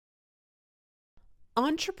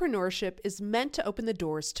Entrepreneurship is meant to open the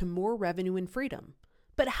doors to more revenue and freedom.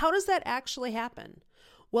 But how does that actually happen?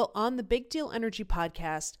 Well, on the Big Deal Energy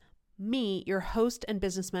podcast, me, your host and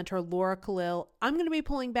business mentor, Laura Khalil, I'm going to be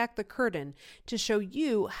pulling back the curtain to show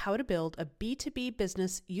you how to build a B2B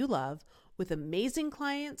business you love with amazing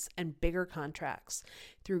clients and bigger contracts.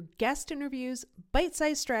 Through guest interviews,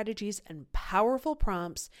 bite-sized strategies, and powerful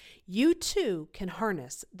prompts, you too can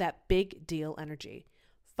harness that big deal energy.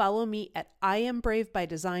 Follow me at I Am Brave by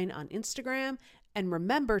Design on Instagram, and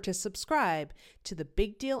remember to subscribe to the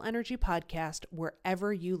Big Deal Energy podcast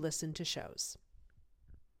wherever you listen to shows.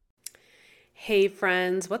 Hey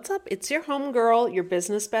friends, what's up? It's your homegirl, your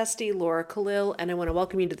business bestie, Laura Khalil, and I want to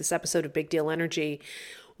welcome you to this episode of Big Deal Energy,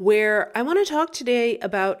 where I want to talk today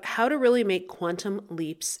about how to really make quantum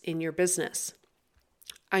leaps in your business.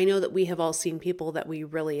 I know that we have all seen people that we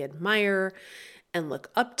really admire and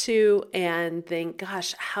look up to and think,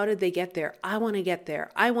 gosh, how did they get there? I want to get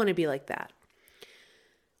there. I want to be like that.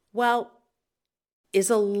 Well, is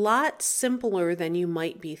a lot simpler than you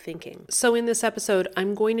might be thinking. So in this episode,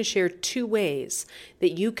 I'm going to share 2 ways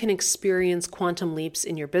that you can experience quantum leaps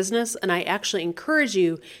in your business. And I actually encourage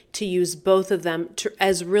you to use both of them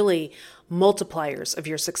as really multipliers of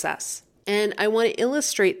your success. And I want to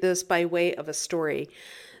illustrate this by way of a story.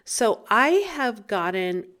 So I have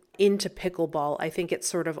gotten into pickleball. I think it's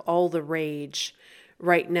sort of all the rage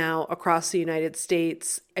right now across the United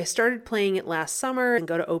States. I started playing it last summer and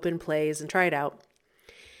go to open plays and try it out.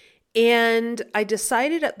 And I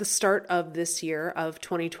decided at the start of this year of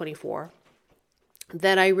 2024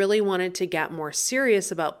 that I really wanted to get more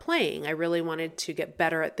serious about playing. I really wanted to get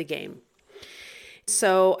better at the game.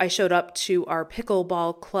 So I showed up to our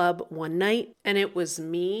pickleball club one night, and it was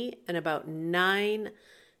me and about 9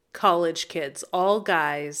 college kids, all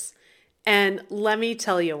guys. And let me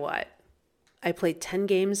tell you what, I played 10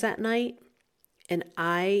 games that night and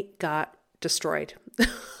I got destroyed.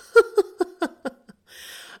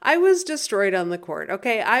 I was destroyed on the court.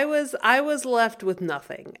 Okay. I was left with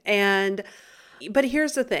nothing. But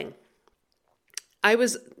here's the thing.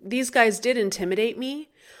 These guys did intimidate me,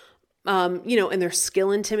 and their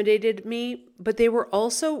skill intimidated me, but they were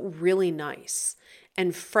also really nice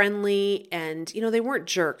and friendly, and, they weren't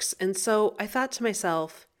jerks. And so I thought to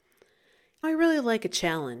myself, I really like a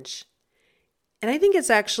challenge. And I think it's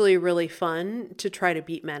actually really fun to try to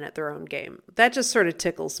beat men at their own game. That just sort of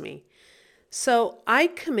tickles me. So I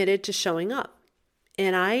committed to showing up,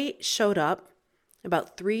 and I showed up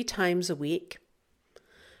about 3 times a week,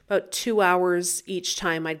 about 2 hours each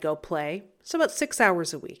time I'd go play. So about 6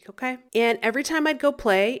 hours a week. Okay. And every time I'd go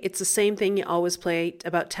play, it's the same thing. You always play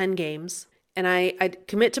about 10 games. And I'd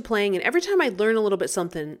commit to playing, and every time I'd learn a little bit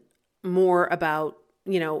something more about,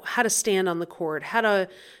 how to stand on the court, how to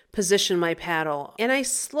position my paddle. And I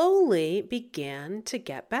slowly began to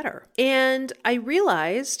get better. And I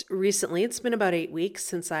realized recently, it's been about 8 weeks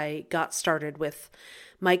since I got started with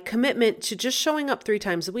my commitment to just showing up 3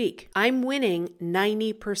 times a week. I'm winning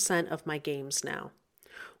 90% of my games now.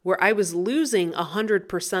 Where I was losing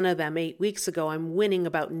 100% of them 8 weeks ago, I'm winning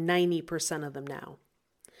about 90% of them now.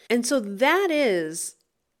 And so that is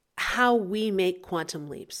how we make quantum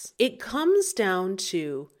leaps. It comes down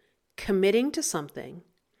to committing to something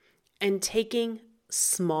and taking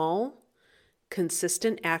small,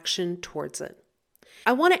 consistent action towards it.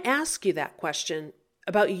 I want to ask you that question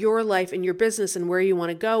about your life and your business and where you want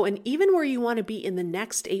to go, and even where you want to be in the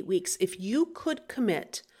next 8 weeks. If you could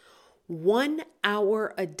commit 1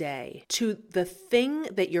 hour a day to the thing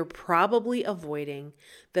that you're probably avoiding,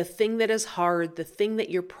 the thing that is hard, the thing that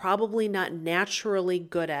you're probably not naturally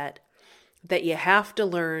good at, that you have to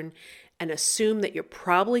learn, and assume that you're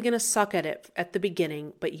probably going to suck at it at the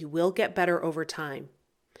beginning, but you will get better over time.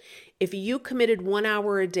 If you committed 1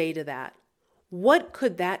 hour a day to that, what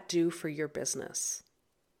could that do for your business?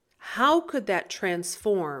 How could that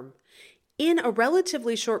transform in a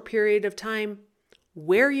relatively short period of time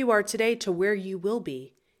where you are today to where you will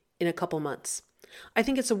be in a couple months? I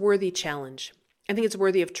think it's a worthy challenge. I think it's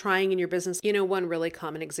worthy of trying in your business. One really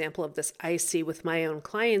common example of this I see with my own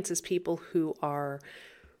clients is people who are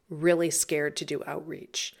really scared to do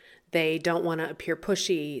outreach. They don't want to appear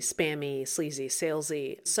pushy, spammy, sleazy,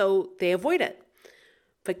 salesy, so they avoid it.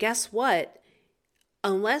 But guess what?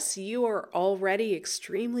 Unless you are already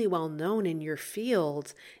extremely well known in your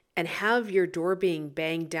field and have your door being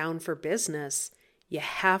banged down for business, you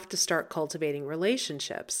have to start cultivating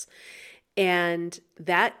relationships. And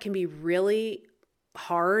that can be really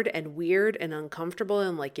hard and weird and uncomfortable,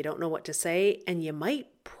 and like you don't know what to say, and you might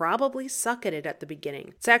probably suck at it at the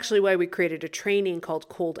beginning. It's actually why we created a training called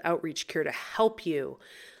Cold Outreach Cure to help you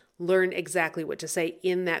learn exactly what to say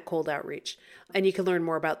in that cold outreach. And you can learn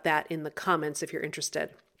more about that in the comments if you're interested.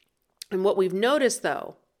 And what we've noticed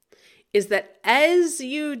though, is that as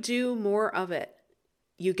you do more of it,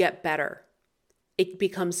 you get better. It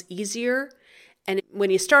becomes easier. And when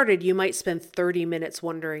you started, you might spend 30 minutes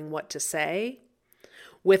wondering what to say.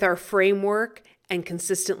 With our framework and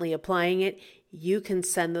consistently applying it, you can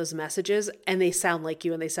send those messages and they sound like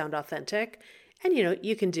you and they sound authentic. And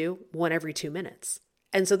you can do one every 2 minutes.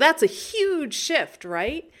 And so that's a huge shift,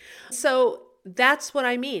 right? So that's what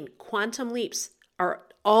I mean. Quantum leaps are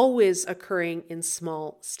always occurring in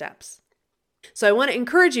small steps. So I want to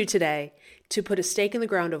encourage you today to put a stake in the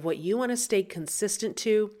ground of what you want to stay consistent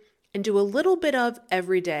to and do a little bit of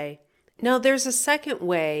every day. Now, there's a second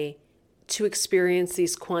way to experience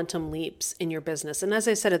these quantum leaps in your business. And as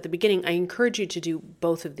I said at the beginning, I encourage you to do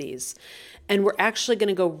both of these. And we're actually going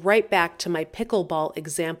to go right back to my pickleball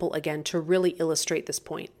example again to really illustrate this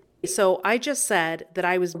point. So I just said that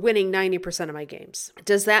I was winning 90% of my games.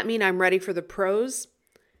 Does that mean I'm ready for the pros?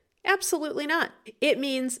 Absolutely not. It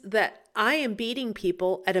means that I am beating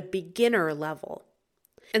people at a beginner level.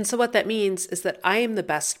 And so what that means is that I am the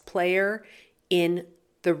best player in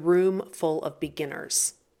the room full of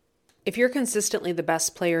beginners. If you're consistently the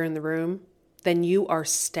best player in the room, then you are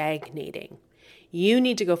stagnating. You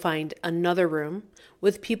need to go find another room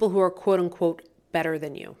with people who are quote unquote better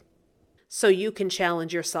than you, so you can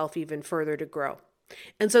challenge yourself even further to grow.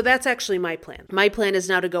 And so that's actually my plan. My plan is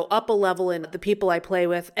now to go up a level in the people I play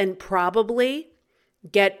with and probably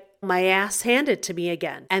get my ass handed to me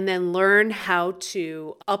again, and then learn how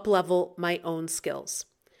to up level my own skills.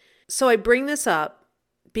 So I bring this up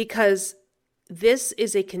because this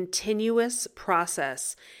is a continuous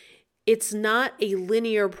process. It's not a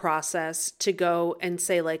linear process to go and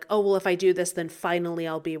say like, oh, well, if I do this, then finally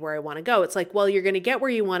I'll be where I want to go. It's like, well, you're going to get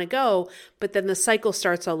where you want to go, but then the cycle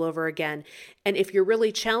starts all over again. And if you're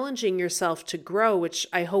really challenging yourself to grow, which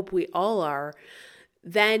I hope we all are,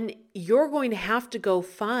 then you're going to have to go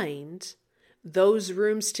find those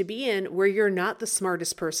rooms to be in where you're not the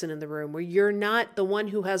smartest person in the room, where you're not the one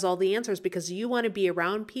who has all the answers, because you want to be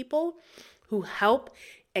around people who help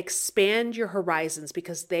expand your horizons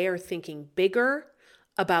because they are thinking bigger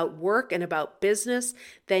about work and about business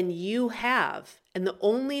than you have. And the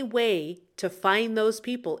only way to find those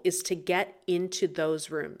people is to get into those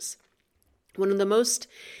rooms. One of the most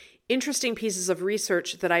interesting pieces of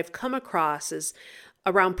research that I've come across is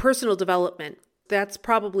around personal development. That's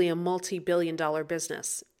probably a multi-billion-dollar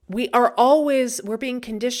business. We're being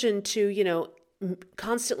conditioned to,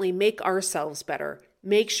 constantly make ourselves better.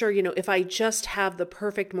 Make sure, if I just have the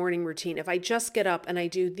perfect morning routine, if I just get up and I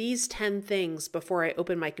do these 10 things before I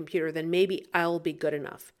open my computer, then maybe I'll be good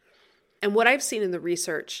enough. And what I've seen in the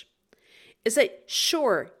research is that,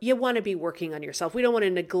 sure, you want to be working on yourself. We don't want to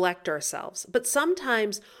neglect ourselves. But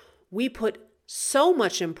sometimes we put so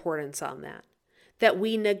much importance on that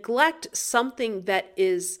we neglect something that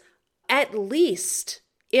is at least,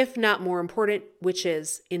 if not more important, which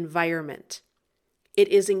is environment. It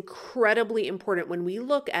is incredibly important when we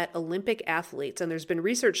look at Olympic athletes, and there's been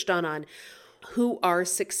research done on who are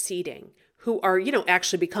succeeding, who are,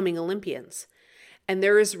 actually becoming Olympians. And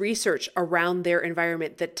there is research around their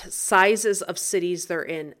environment, the sizes of cities they're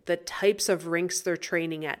in, the types of rinks they're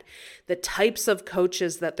training at, the types of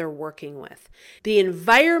coaches that they're working with. The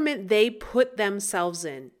environment they put themselves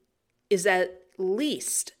in is at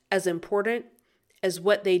least as important as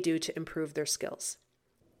what they do to improve their skills.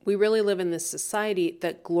 We really live in this society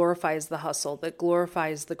that glorifies the hustle, that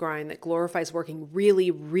glorifies the grind, that glorifies working really,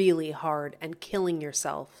 really hard and killing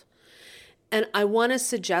yourself. And I want to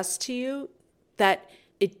suggest to you that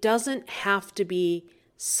it doesn't have to be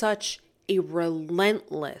such a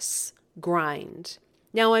relentless grind.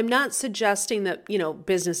 Now, I'm not suggesting that,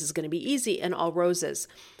 business is going to be easy and all roses,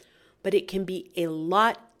 but it can be a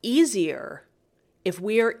lot easier if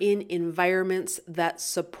we are in environments that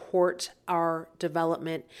support our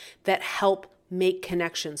development, that help make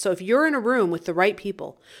connections. So if you're in a room with the right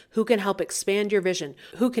people who can help expand your vision,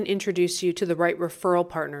 who can introduce you to the right referral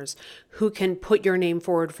partners, who can put your name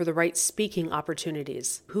forward for the right speaking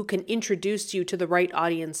opportunities, who can introduce you to the right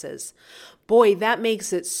audiences, boy, that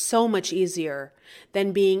makes it so much easier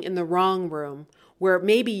than being in the wrong room where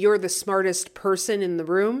maybe you're the smartest person in the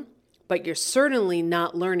room, but you're certainly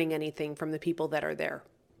not learning anything from the people that are there.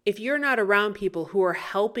 If you're not around people who are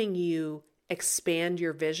helping you expand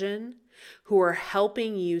your vision, who are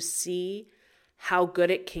helping you see how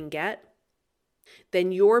good it can get,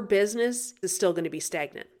 then your business is still going to be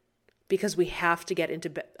stagnant because we have to get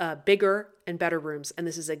into bigger and better rooms. And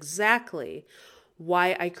this is exactly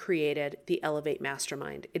why I created the Elevate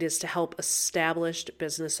Mastermind. It is to help established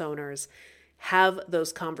business owners have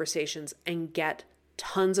those conversations and get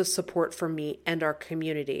tons of support from me and our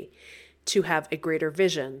community to have a greater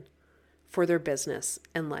vision for their business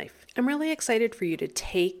and life. I'm really excited for you to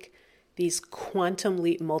take these quantum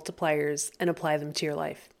leap multipliers and apply them to your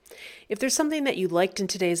life. If there's something that you liked in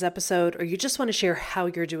today's episode, or you just want to share how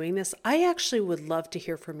you're doing this, I actually would love to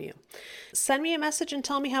hear from you. Send me a message and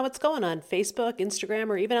tell me how it's going on Facebook, Instagram,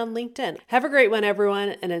 or even on LinkedIn. Have a great one,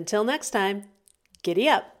 everyone. And until next time, giddy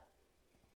up.